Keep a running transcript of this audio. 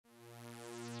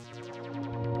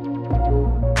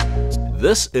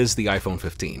This is the iPhone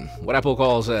 15, what Apple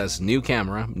calls as new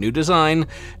camera, new design,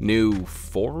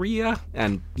 Newphoria,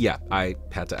 and yeah, I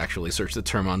had to actually search the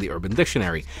term on the Urban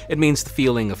Dictionary. It means the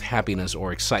feeling of happiness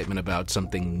or excitement about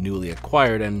something newly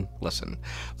acquired, and listen,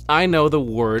 I know the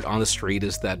word on the street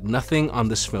is that nothing on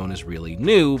this phone is really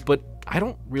new, but I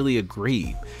don't really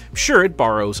agree. Sure, it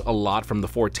borrows a lot from the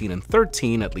 14 and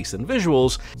 13, at least in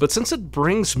visuals, but since it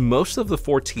brings most of the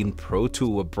 14 Pro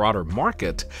to a broader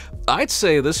market, I'd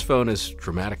say this phone is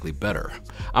dramatically better.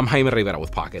 I'm Jaime Rivera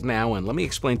with Pocketnow, and let me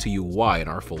explain to you why in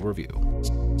our full review.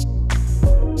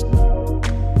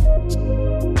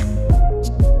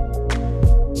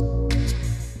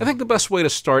 I think the best way to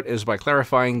start is by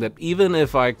clarifying that even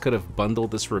if I could have bundled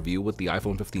this review with the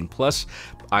iPhone 15 Plus,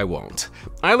 I won't.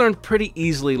 I learned pretty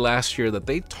easily last year that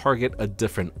they target a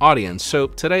different audience, so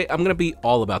today I'm going to be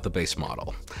all about the base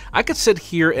model. I could sit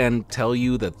here and tell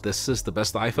you that this is the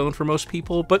best iPhone for most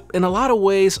people, but in a lot of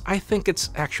ways, I think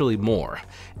it's actually more.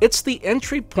 It's the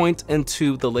entry point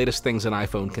into the latest things an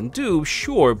iPhone can do,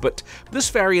 sure, but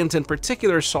this variant in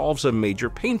particular solves a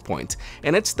major pain point,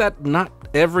 and it's that not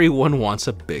everyone wants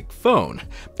a big phone.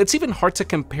 It's even hard to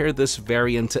compare this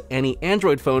variant to any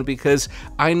Android phone because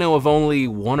I know of only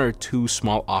one or two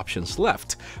small options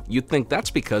left. You'd think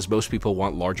that's because most people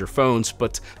want larger phones,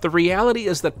 but the reality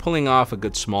is that pulling off a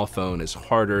good small phone is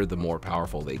harder the more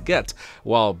powerful they get,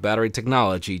 while battery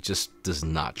technology just does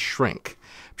not shrink.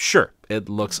 Sure, it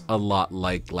looks a lot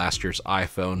like last year's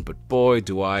iPhone, but boy,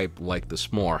 do I like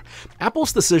this more.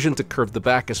 Apple's decision to curve the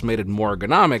back has made it more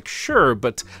ergonomic, sure,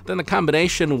 but then the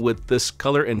combination with this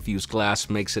color-infused glass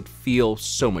makes it feel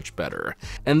so much better.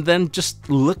 And then just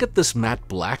look at this matte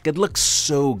black, it looks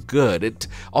so good. It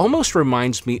almost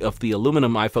reminds me of the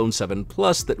aluminum iPhone 7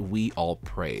 Plus that we all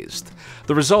praised.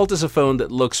 The result is a phone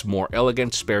that looks more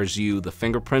elegant, spares you the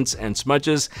fingerprints and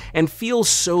smudges, and feels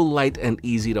so light and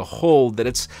easy to hold that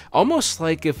it's almost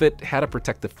like if it had a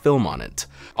protective film on it.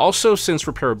 Also, since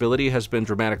repairability has been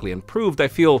dramatically improved, I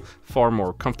feel far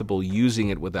more comfortable using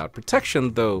it without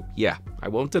protection, though, yeah, I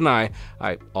won't deny,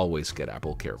 I always get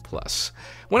Apple Care Plus.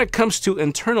 When it comes to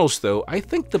internals, though, I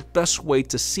think the best way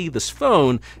to see this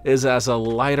phone is as a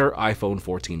lighter iPhone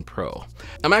 14 Pro.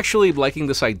 I'm actually liking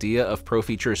this idea of Pro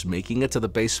features making it to the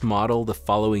base model the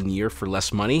following year for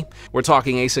less money. We're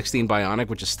talking A16 Bionic,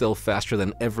 which is still faster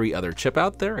than every other chip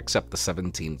out there, except the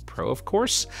 17 Pro, of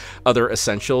course. Other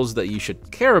essentials that you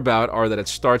should care about are that it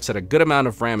starts at a good amount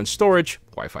of RAM and storage,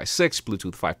 Wi-Fi 6,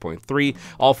 Bluetooth 5.3,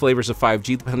 all flavors of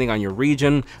 5G depending on your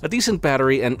region, a decent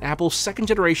battery, and Apple's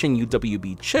second-generation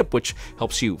UWB chip, which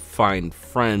helps you find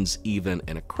friends even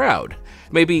in a crowd.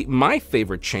 Maybe my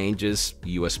favorite change is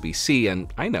USB-C,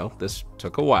 and I know this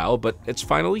took a while, but it's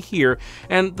finally here,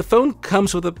 and the phone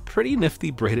comes with a pretty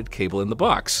nifty braided cable in the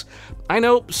box. I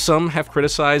know some have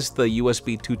criticized the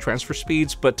USB 2 transfer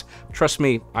speeds, but trust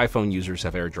me, iPhone users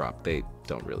have AirDrop. They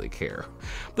don't really care.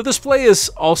 The display is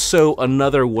also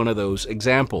another one of those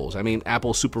examples. I mean,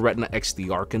 Apple Super Retina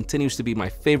XDR continues to be my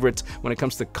favorite when it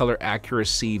comes to color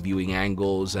accuracy, viewing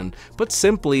angles, and put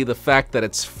simply, the fact that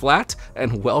it's flat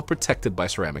and well protected by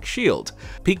ceramic shield.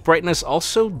 Peak brightness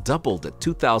also doubled at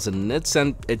 2000 nits,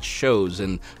 and it shows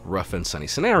in rough and sunny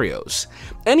scenarios.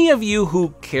 Any of you who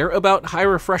care about high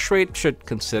refresh rate should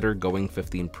consider going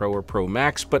 15 Pro or Pro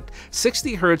Max, but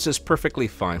 60 Hz is perfectly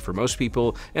fine for most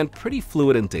people and pretty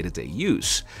fluid in day-to-day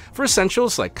use. For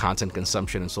essentials like content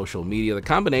consumption and social media, the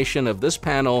combination of this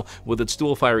panel with its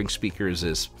dual-firing speakers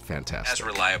is fantastic. As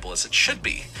reliable as it should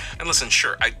be. And listen,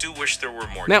 sure, I do wish there were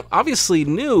more. Now, obviously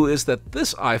new is that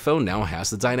this iPhone now has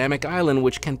the dynamic island,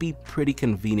 which can be pretty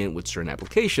convenient with certain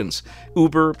applications.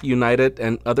 Uber, United,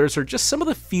 and others are just some of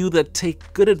the few that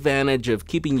take good advantage of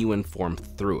keeping you informed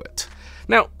through it.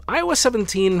 Now, iOS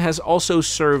 17 has also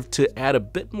served to add a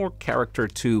bit more character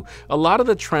to a lot of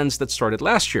the trends that started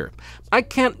last year. I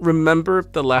can't remember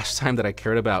the last time that I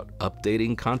cared about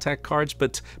updating contact cards,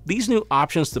 but these new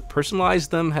options to personalize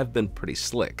them have been pretty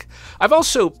slick. I've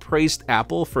also praised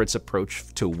Apple for its approach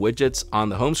to widgets on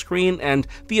the home screen, and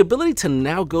the ability to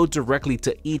now go directly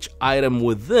to each item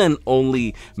within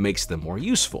only makes them more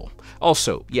useful.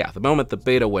 Also, yeah, the moment the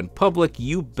beta went public,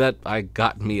 you bet I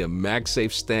got me a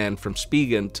MagSafe stand from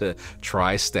Spigen to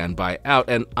try standby out,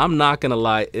 and I'm not gonna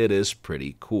lie, it is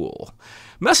pretty cool.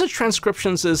 Message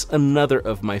transcriptions is another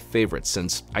of my favorites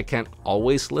since I can't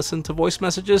always listen to voice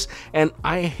messages, and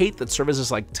I hate that services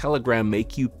like Telegram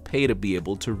make you pay to be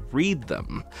able to read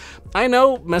them. I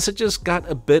know messages got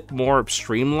a bit more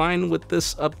streamlined with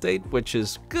this update, which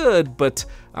is good, but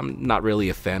I'm not really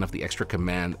a fan of the extra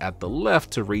command at the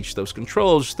left to reach those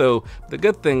controls, though the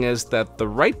good thing is that the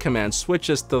right command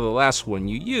switches to the last one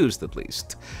you used at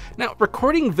least. Now,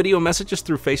 recording video messages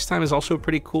through FaceTime is also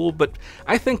pretty cool, but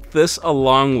I think this,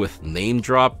 along with name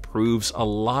drop, proves a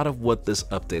lot of what this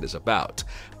update is about.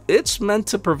 It's meant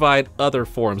to provide other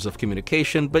forms of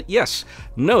communication, but yes,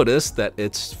 notice that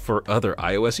it's for other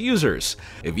iOS users.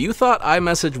 If you thought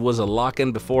iMessage was a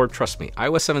lock-in before, trust me,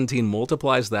 iOS 17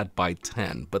 multiplies that by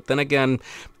 10. But then again,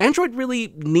 Android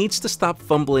really needs to stop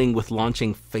fumbling with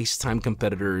launching FaceTime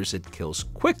competitors it kills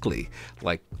quickly,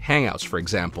 like Hangouts, for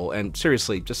example, and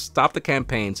seriously, just stop the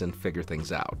campaigns and figure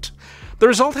things out. The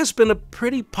result has been a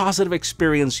pretty positive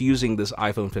experience using this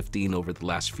iPhone 15 over the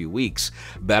last few weeks.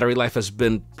 Battery life has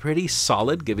been pretty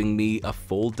solid, giving me a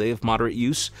full day of moderate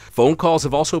use. Phone calls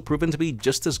have also proven to be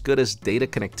just as good as data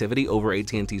connectivity over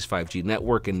AT&T's 5G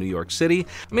network in New York City.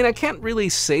 I mean, I can't really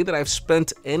say that I've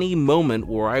spent any moment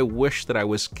where I wish that I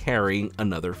was carrying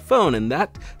another phone, and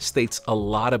that states a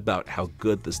lot about how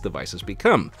good this device has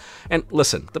become. And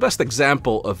listen, the best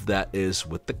example of that is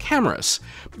with the cameras.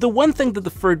 The one thing that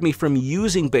deferred me from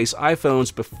using base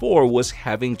iPhones before was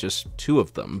having just 2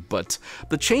 of them, but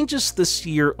the changes this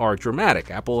year are dramatic.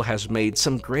 Apple has made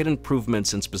some great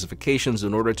improvements in specifications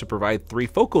in order to provide 3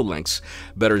 focal lengths,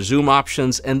 better zoom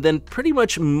options, and then pretty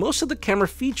much most of the camera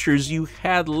features you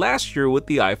had last year with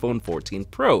the iPhone 14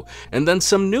 Pro, and then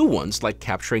some new ones like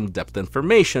capturing depth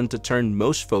information to turn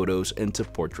most photos into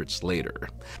portraits later.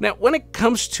 Now, when it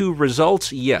comes to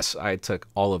results, yes, I took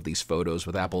all of these photos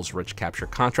with Apple's rich capture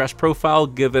contrast profile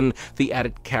given the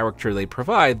added character they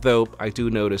provide, though I do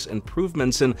notice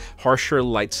improvements in harsher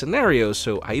light scenarios,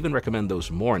 so I even recommend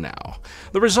those more now.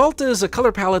 The result is a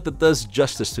color palette that does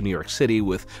justice to New York City,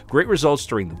 with great results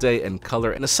during the day in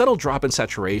color and a subtle drop in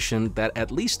saturation that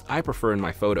at least I prefer in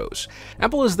my photos.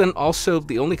 Apple is then also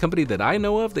the only company that I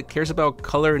know of that cares about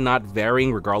color not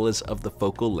varying regardless of the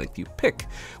focal length you pick,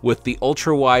 with the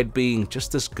ultra-wide being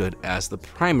just as good as the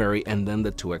primary and then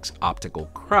the 2x optical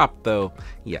crop, though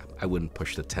yeah, I wouldn't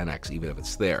push the 10x even if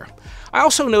it's there. I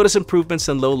also notice improvements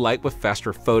in low light with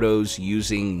faster photos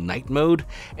using night mode,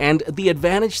 and the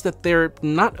advantage that they're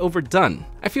not overdone.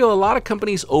 I feel a lot of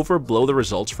companies overblow the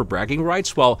results for bragging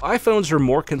rights, while iPhones are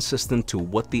more consistent to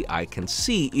what the eye can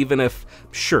see, even if,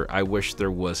 sure, I wish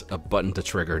there was a button to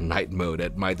trigger night mode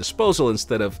at my disposal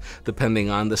instead of depending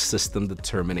on the system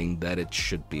determining that it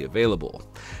should be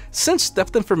available. Since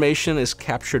depth information is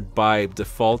captured by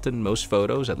default in most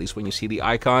photos, at least when you see the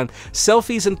icon,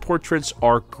 selfies and portraits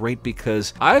are great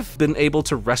because I've been able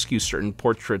to rescue certain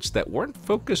portraits that weren't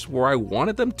focused where I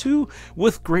wanted them to,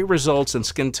 with great results in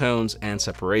skin tones and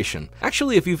separation.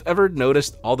 Actually, if you've ever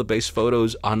noticed all the base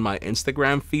photos on my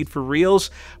Instagram feed for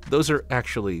Reels, those are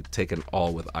actually taken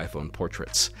all with iPhone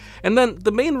portraits. And then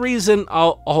the main reason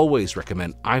I'll always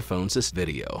recommend iPhones is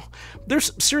video.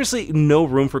 There's seriously no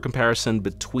room for comparison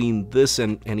between this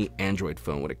and any Android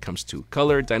phone when it comes to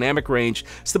color, dynamic range,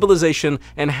 stabilization,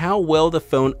 and how well the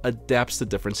phone adapts to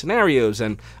different scenarios,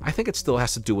 and I think it still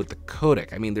has to do with the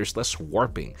codec. I mean, there's less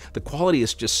warping. The quality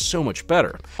is just so much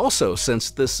better. Also, since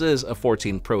this is a 14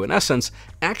 Pro in essence,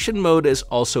 action mode is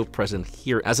also present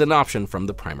here as an option from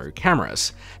the primary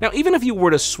cameras. Now, even if you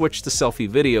were to switch to selfie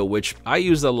video, which I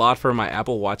used a lot for my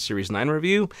Apple Watch Series 9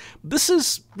 review, this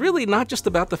is really not just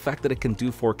about the fact that it can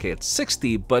do 4K at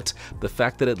 60, but the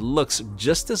fact that it looks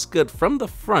just as good from the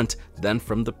front than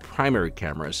from the primary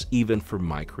cameras, even for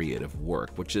my creative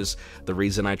work, which is the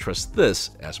reason I trust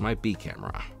this as my B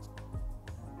camera.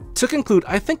 To conclude,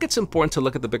 I think it's important to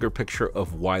look at the bigger picture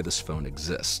of why this phone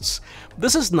exists.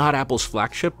 This is not Apple's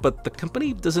flagship, but the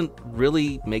company doesn't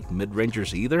really make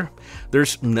mid-rangers either.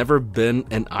 There's never been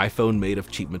an iPhone made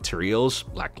of cheap materials,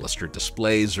 lackluster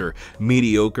displays, or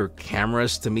mediocre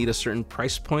cameras to meet a certain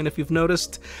price point, if you've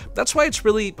noticed. That's why it's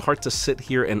really hard to sit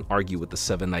here and argue with the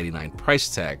 $799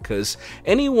 price tag, because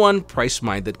anyone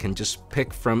price-minded can just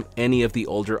pick from any of the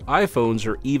older iPhones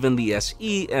or even the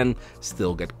SE and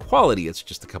still get quality. It's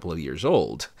just a couple couple of years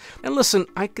old. And listen,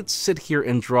 I could sit here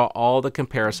and draw all the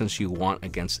comparisons you want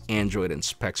against Android and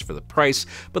specs for the price,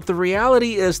 but the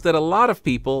reality is that a lot of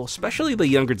people, especially the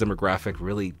younger demographic,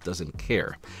 really doesn't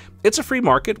care. It's a free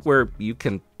market where you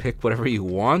can pick whatever you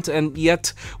want, and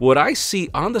yet what I see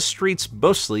on the streets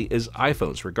mostly is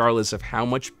iPhones, regardless of how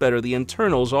much better the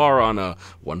internals are on a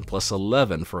OnePlus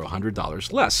 11 for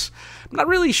 $100 less. I'm not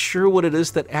really sure what it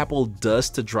is that Apple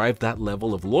does to drive that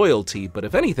level of loyalty, but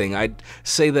if anything, I'd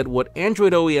say that what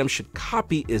Android OEMs should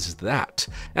copy is that.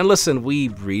 And listen, we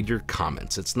read your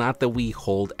comments. It's not that we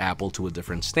hold Apple to a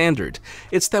different standard.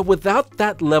 It's that without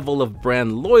that level of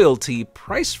brand loyalty,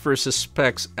 price versus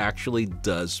specs actually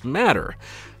does matter.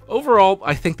 Overall,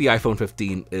 I think the iPhone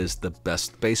 15 is the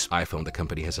best base iPhone the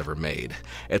company has ever made.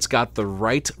 It's got the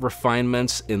right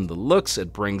refinements in the looks,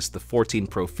 it brings the 14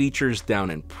 Pro features down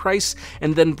in price,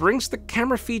 and then brings the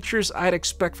camera features I'd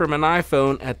expect from an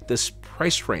iPhone at this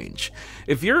price range.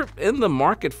 If you're in the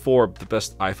market for the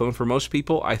best iPhone for most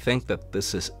people, I think that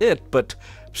this is it, but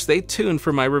stay tuned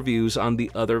for my reviews on the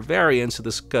other variants to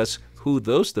discuss who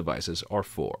those devices are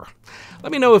for.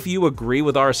 Let me know if you agree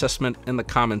with our assessment in the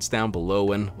comments down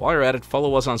below, and while you're at it,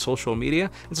 follow us on social media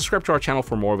and subscribe to our channel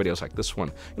for more videos like this one.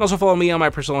 You can also follow me on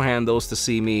my personal handles to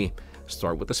see me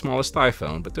start with the smallest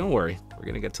iPhone, but don't worry, we're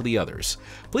gonna get to the others.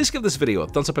 Please give this video a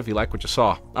thumbs up if you like what you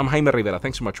saw. I'm Jaime Rivera,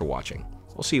 thanks so much for watching.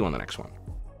 We'll see you on the next one.